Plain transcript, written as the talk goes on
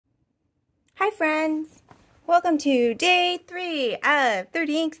Hi friends! Welcome to day 3 of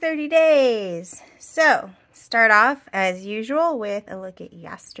 30 Inks 30 Days. So, start off as usual with a look at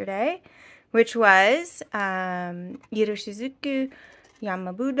yesterday, which was Iroshizuku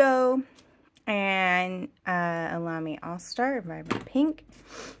Yamabudo and Alami All-Star Vibrant Pink.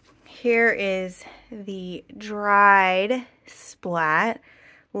 Here is the dried splat.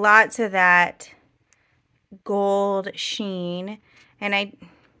 Lots of that gold sheen, and I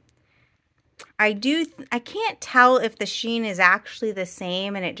can't tell if the sheen is actually the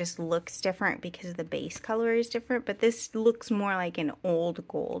same and it just looks different because the base color is different, but this looks more like an old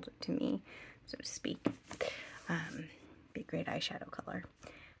gold to me, so to speak. Be a great eyeshadow color.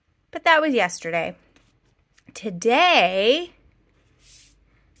 But that was yesterday. Today,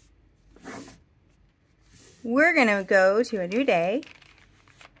 we're gonna go to a new day.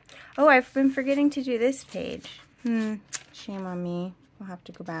 Oh, I've been forgetting to do this page. Shame on me. I'll have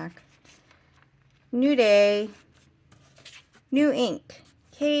to go back. New day, new ink,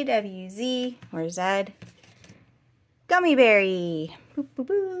 KWZ or Z Gummiberry. Boop, boop,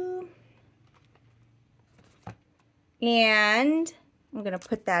 boop. And I'm going to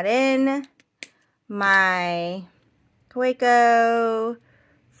put that in my Kaweco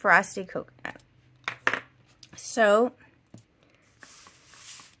Frosted Coconut. So,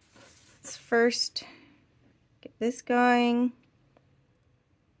 let's first get this going.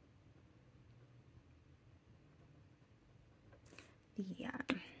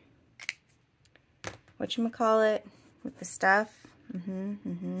 Whatchamacallit with the stuff.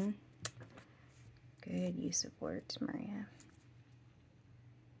 Good use of words, Maria.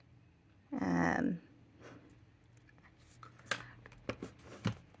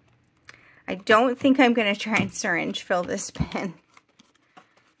 I don't think I'm going to try and syringe fill this pen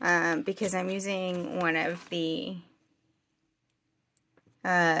because I'm using one of the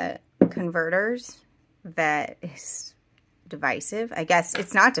converters that is divisive. I guess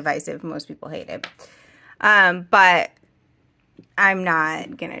it's not divisive. Most people hate it. But I'm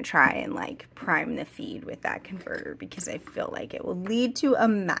not going to try and like prime the feed with that converter because I feel like it will lead to a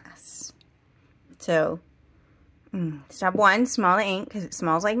mess. So, step 1, smell the ink because it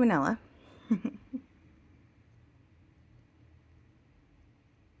smells like vanilla.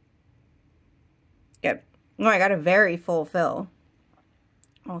 Good. Oh, I got a very full fill,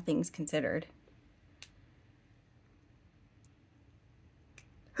 all things considered.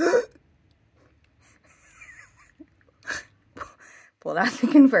 Pulled out the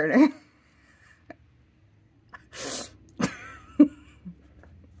converter.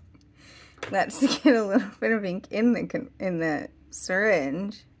 That's to get a little bit of ink in the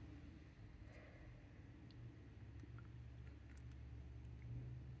syringe.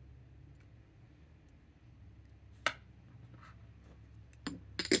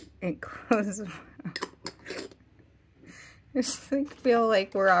 It goes. I just feel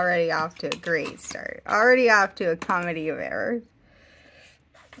like we're already off to a great start. Already off to a comedy of errors.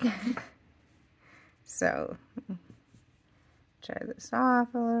 So, try this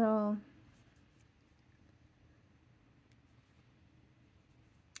off a little.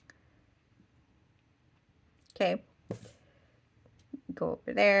 Okay. Go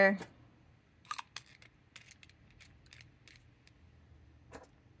over there.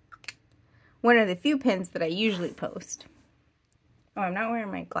 One of the few pins that I usually post. Oh, I'm not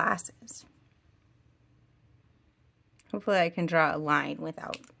wearing my glasses. Hopefully I can draw a line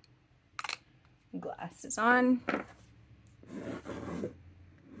without glasses on.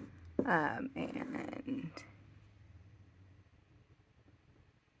 And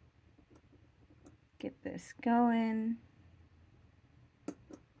get this going.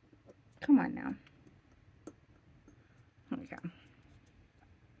 Come on now. Here we go.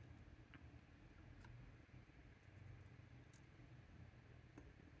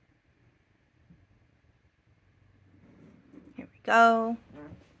 Here we go.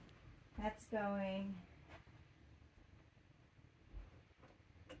 That's going.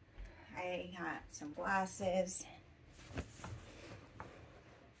 I got some glasses.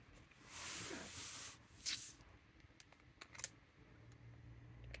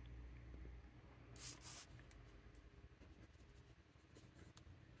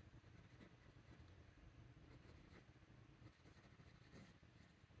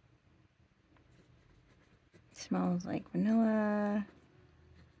 Smells like vanilla.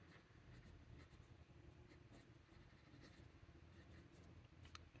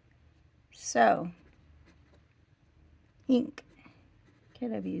 So, ink,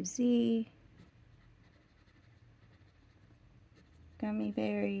 KWZ,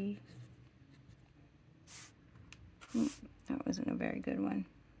 Gummiberry. That wasn't a very good one.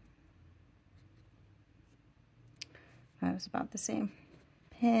 That was about the same.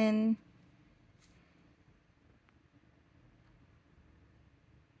 Pin.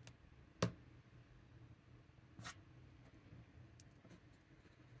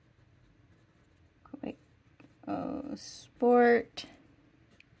 Kaweco Sport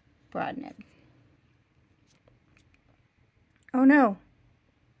broad nib. Oh no.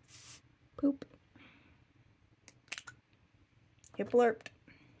 Poop. It blurped.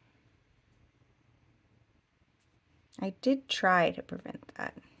 I did try to prevent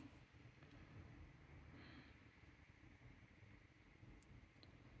that.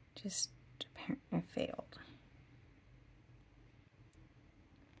 Just apparently failed.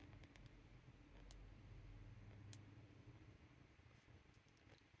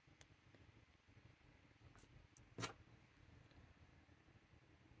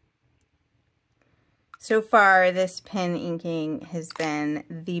 So far, this pen inking has been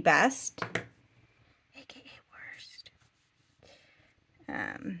the best, aka worst.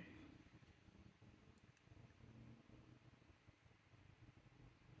 I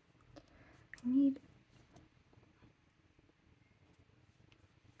need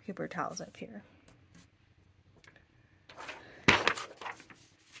paper towels up here.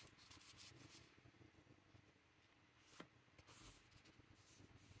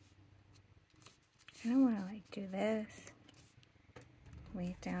 I don't want to like do this, lay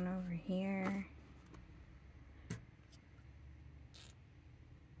it down over here.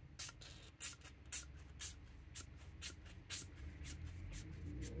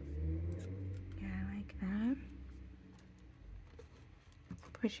 Yeah, I like that.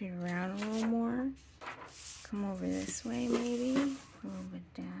 Push it around a little more. Come over this way maybe, a little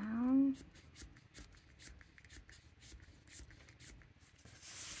bit down.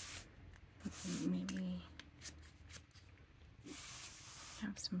 Maybe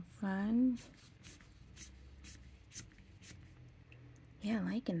have some fun. Yeah,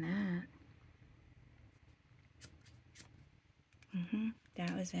 liking that.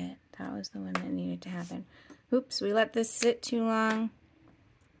 That was it. That was the one that needed to happen. Oops, we let this sit too long.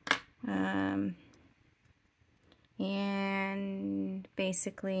 And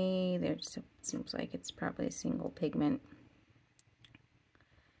basically, it seems like it's probably a single pigment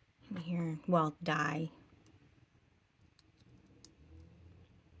in here. Well, dye.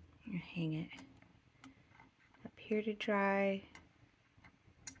 I'm gonna hang it up here to dry.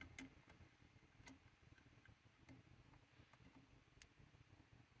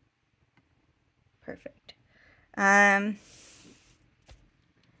 Perfect. And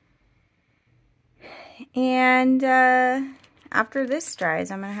after this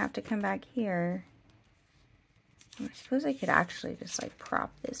dries, I'm gonna have to come back here. I suppose I could actually just like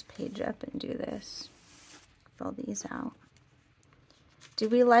prop this page up and do this. Fill these out.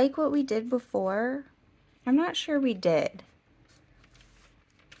 Did we like what we did before? I'm not sure we did.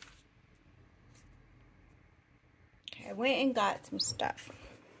 Okay, I went and got some stuff,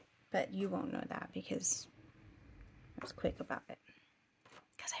 but you won't know that because I was quick about it.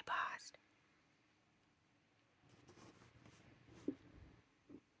 Because I paused.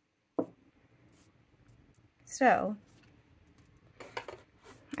 So,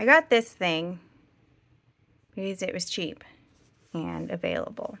 I got this thing because it was cheap and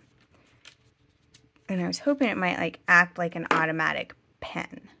available. And I was hoping it might like act like an automatic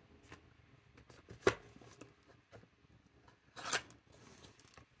pen.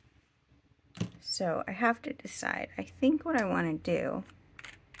 So I have to decide. I think what I want to do.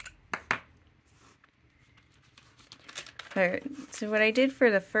 So what I did for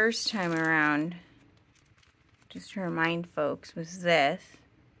the first time around, just to remind folks, was this.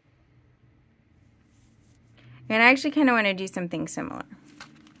 And I actually kind of want to do something similar.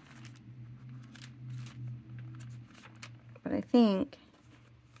 But I think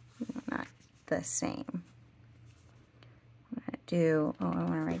not the same. I'm going to do, I want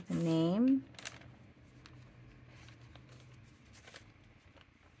to write the name.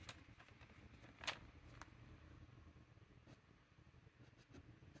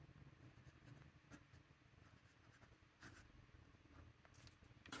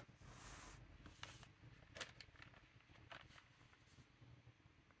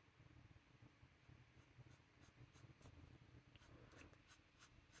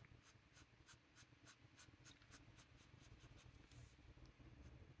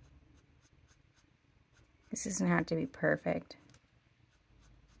 This doesn't have to be perfect.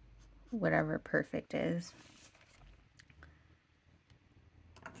 Whatever perfect is.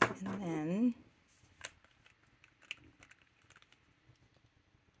 And then,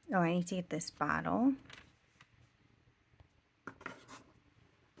 oh, I need to get this bottle.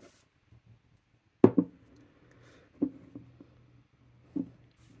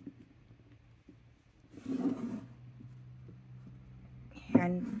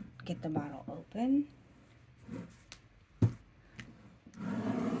 and get the bottle open.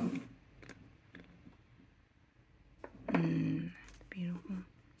 Beautiful.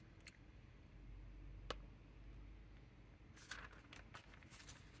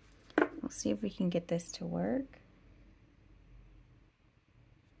 We'll see if we can get this to work.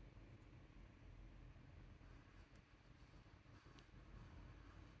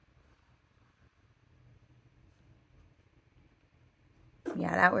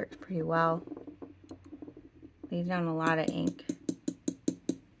 Yeah, that works pretty well. Laid down a lot of ink.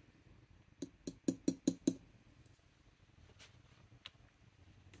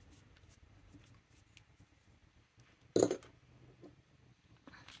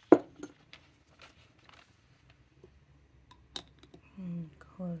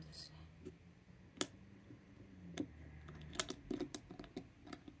 Close.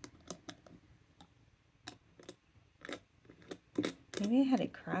 Maybe I had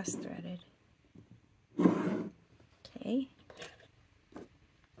it cross-threaded. Okay.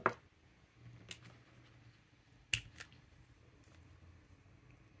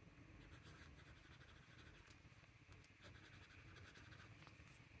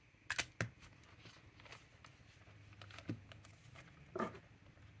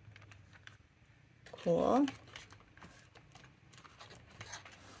 Cool.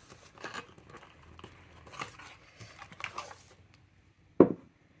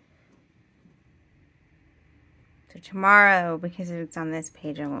 So tomorrow, because it's on this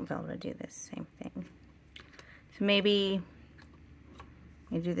page, I won't be able to do this same thing. So maybe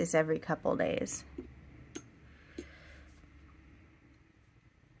I do this every couple days.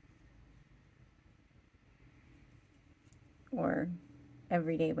 Or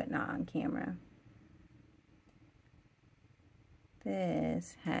every day, but not on camera.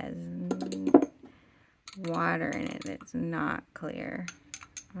 This has water in it that's not clear.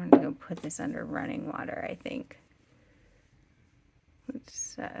 I'm gonna go put this under running water, I think.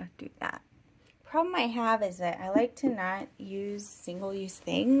 Let's do that. Problem I have is that I like to not use single-use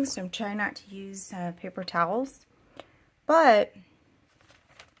things. So I'm trying not to use paper towels. But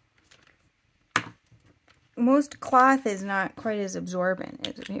most cloth is not quite as absorbent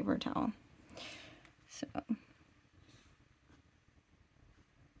as a paper towel. So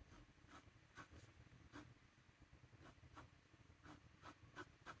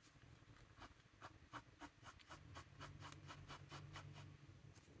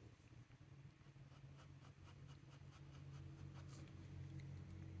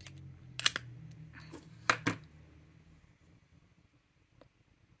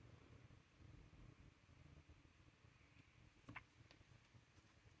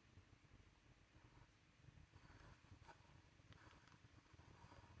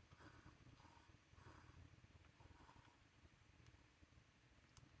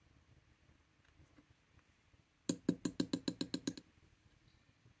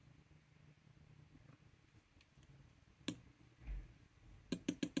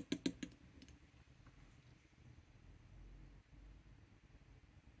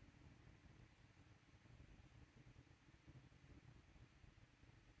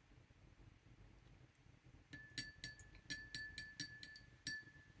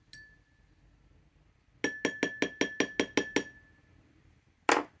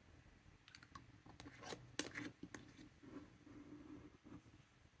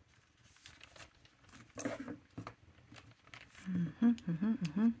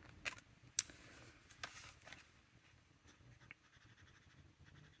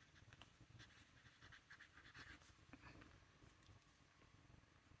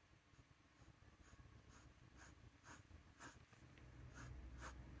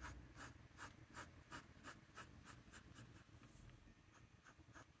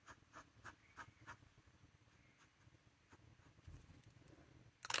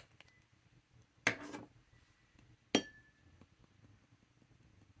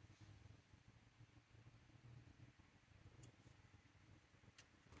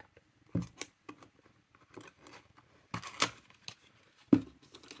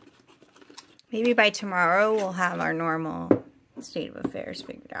maybe by tomorrow we'll have our normal state of affairs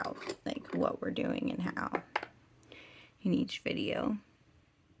figured out, like what we're doing and how in each video.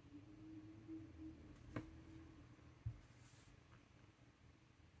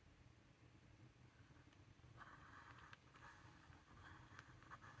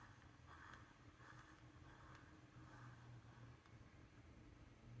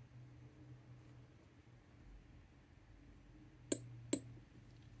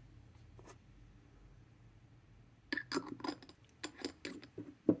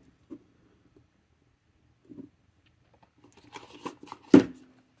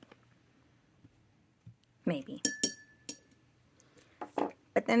 Maybe.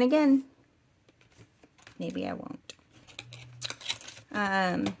 But then again, maybe I won't.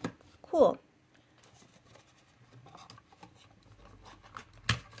 Cool.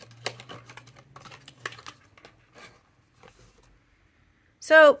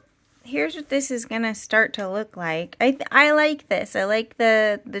 So here's what this is gonna start to look like. I like this. I like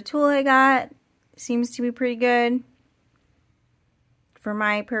the tool I got. Seems to be pretty good for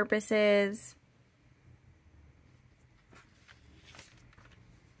my purposes.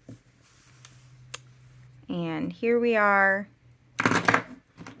 And here we are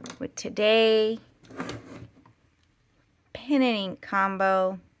with today pen and ink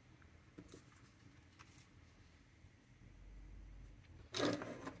combo.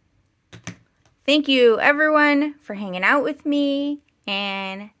 Thank you everyone for hanging out with me,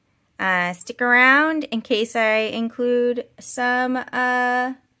 and stick around in case I include some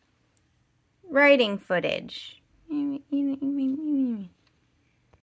writing footage. You